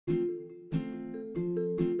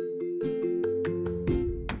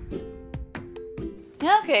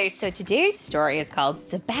Okay, so today's story is called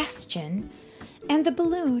Sebastian and the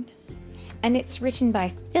Balloon, and it's written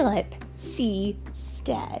by Philip C.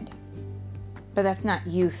 Stead. But that's not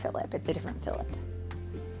you, Philip. It's a different Philip.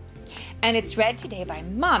 And it's read today by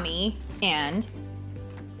Mommy and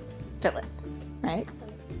Philip, right?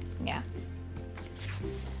 Yeah.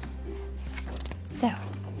 So,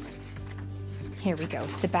 here we go.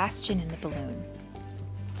 Sebastian and the Balloon.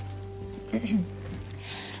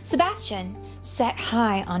 Sebastian sat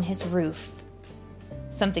high on his roof,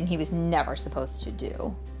 something he was never supposed to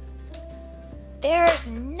do. "There's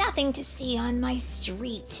nothing to see on my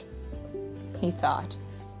street," he thought.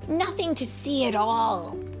 "Nothing to see at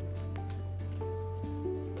all."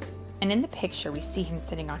 And in the picture, we see him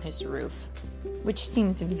sitting on his roof, which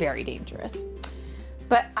seems very dangerous.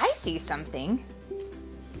 But I see something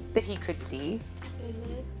that he could see.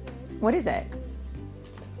 What is it?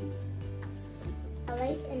 A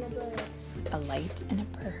light and a bird. A light and a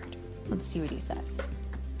bird. Let's see what he says.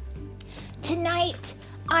 "Tonight,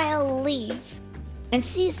 I'll leave and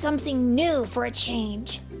see something new for a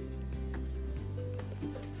change."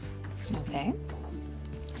 Okay.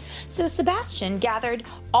 So Sebastian gathered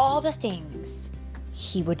all the things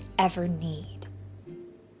he would ever need.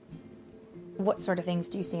 What sort of things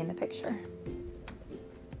do you see in the picture?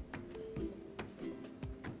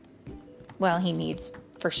 Well, he needs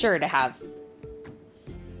for sure to have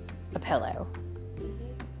a pillow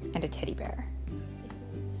and a teddy bear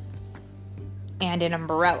and an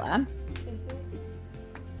umbrella.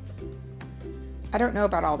 I don't know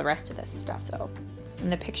about all the rest of this stuff, though. In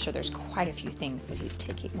the picture, there's quite a few things that he's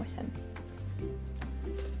taking with him.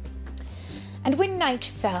 And when night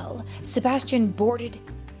fell, Sebastian boarded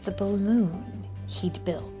the balloon he'd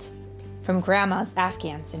built from Grandma's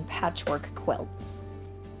Afghans and patchwork quilts.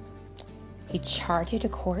 He charted a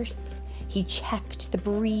course. He checked the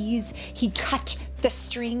breeze, he cut the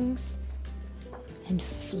strings, and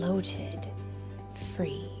floated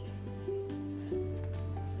free.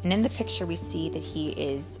 And in the picture, we see that he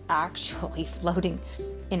is actually floating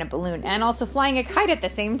in a balloon and also flying a kite at the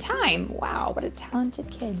same time. Wow, what a talented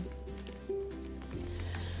kid.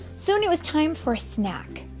 Soon it was time for a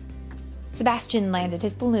snack. Sebastian landed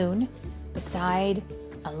his balloon beside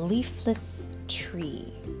a leafless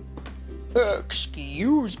tree.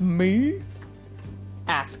 "Excuse me?"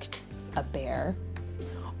 asked a bear.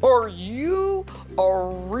 "Are you a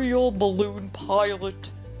real balloon pilot?"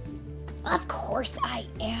 Of course I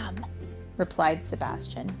am, replied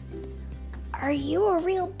Sebastian. Are you a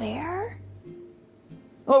real bear?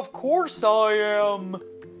 "Of course I am,"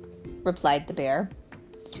 replied the bear.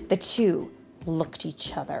 The two looked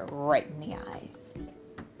each other right in the eyes.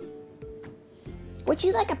 Would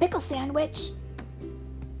you like a pickle sandwich?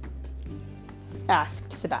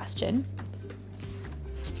 asked Sebastian.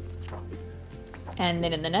 And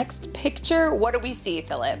then in the next picture, what do we see,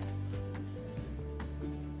 Philip?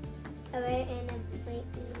 A bear and a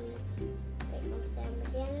pickle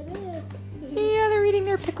sandwich and a bear. Yeah, they're eating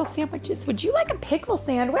their pickle sandwiches. Would you like a pickle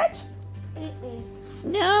sandwich?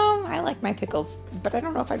 No, I like my pickles, but I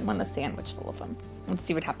don't know if I'd want a sandwich full of them. Let's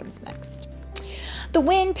see what happens next. The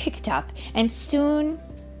wind picked up, and soon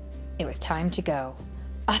it was time to go.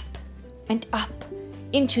 Up and up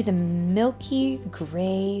into the milky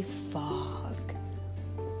gray fog.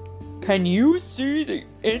 "Can you see the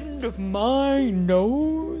end of my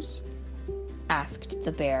nose?" asked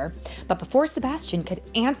the bear. But before Sebastian could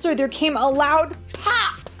answer, there came a loud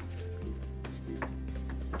pop!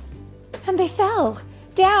 And they fell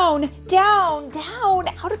down, down, down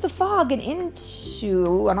out of the fog and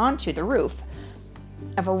onto the roof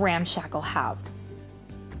of a ramshackle house.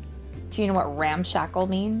 Do you know what ramshackle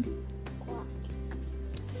means?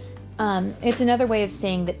 It's another way of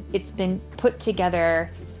saying that it's been put together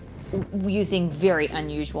using very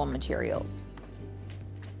unusual materials.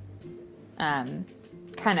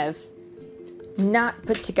 Kind of not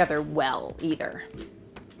put together well either.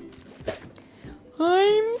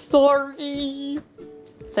 "I'm sorry,"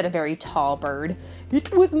 said a very tall bird.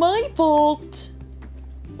 "It was my fault."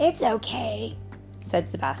 It's okay. Said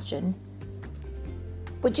Sebastian.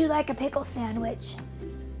 Would you like a pickle sandwich?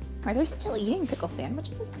 Are they still eating pickle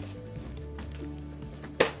sandwiches?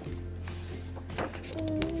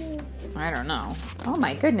 I don't know. Oh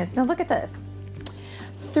my goodness, now look at this.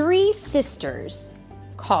 3 sisters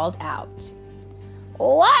called out.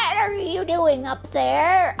 What are you doing up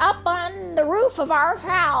there, up on the roof of our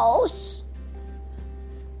house?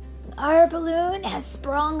 Our balloon has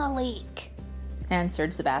sprung a leak,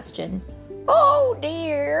 answered Sebastian. Oh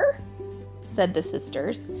dear, said the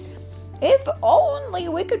sisters. If only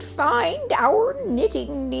we could find our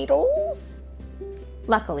knitting needles.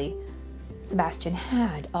 Luckily, Sebastian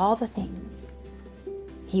had all the things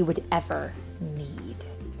he would ever need.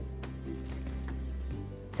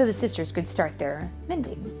 So the sisters could start their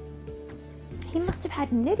mending. He must have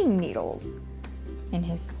had knitting needles in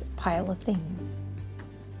his pile of things.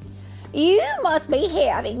 You must be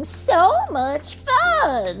having so much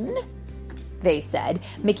fun, they said,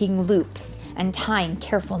 making loops and tying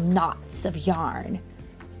careful knots of yarn.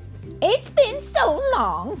 It's been so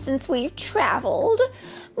long since we've traveled.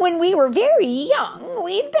 When we were very young,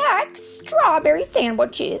 we'd pack strawberry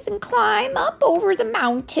sandwiches and climb up over the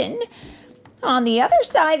mountain. On the other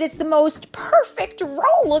side is the most perfect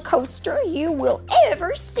roller coaster you will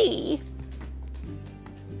ever see.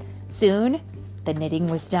 Soon, the knitting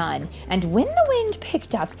was done, and when the wind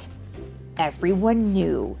picked up, everyone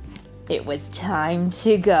knew it was time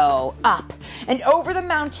to go up and over the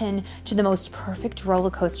mountain to the most perfect roller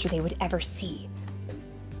coaster they would ever see.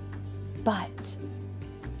 But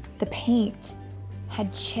the paint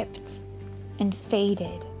had chipped and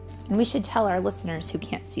faded. And we should tell our listeners who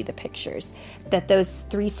can't see the pictures that those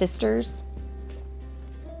three sisters,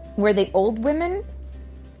 were they old women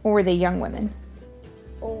or were they young women?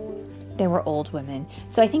 Old. They were old women.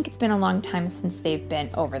 So I think it's been a long time since they've been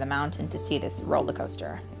over the mountain to see this roller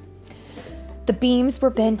coaster. The beams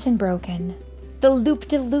were bent and broken. The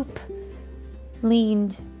loop-de-loop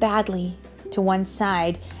leaned badly to one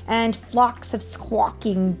side, and flocks of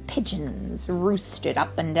squawking pigeons roosted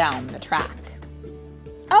up and down the track.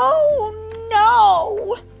 Oh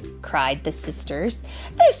no! Cried the sisters.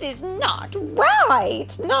 This is not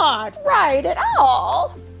right at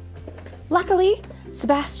all. Luckily,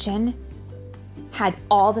 Sebastian had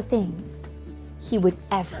all the things he would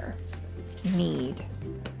ever need.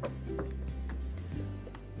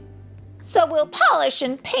 So we'll polish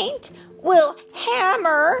and paint, we'll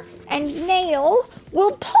hammer and nail,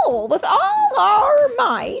 we'll pull with all our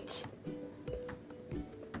might.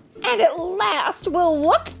 And at last we'll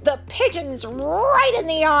look the pigeons right in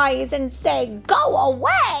the eyes and say, "Go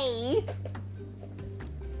away!"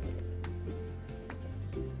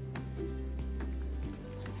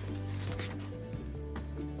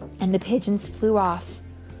 And the pigeons flew off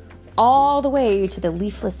all the way to the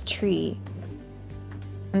leafless tree.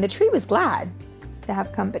 And the tree was glad to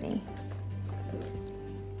have company.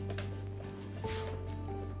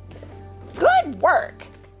 Good work,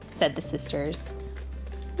 said the sisters.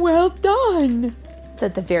 Well done,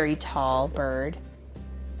 said the very tall bird.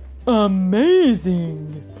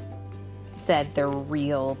 Amazing, said the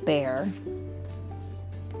real bear.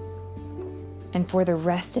 And for the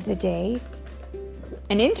rest of the day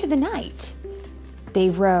and into the night, they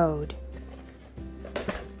rode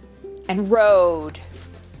and rode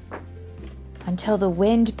until the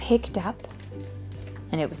wind picked up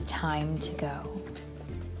and it was time to go.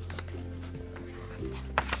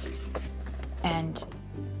 And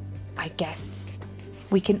I guess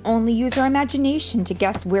we can only use our imagination to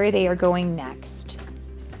guess where they are going next.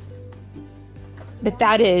 But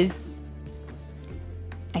that is,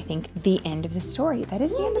 I think, the end of the story. That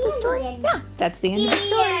is the end of the story. Yeah, that's the end of the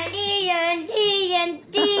story. The end.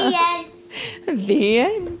 The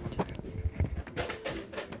end.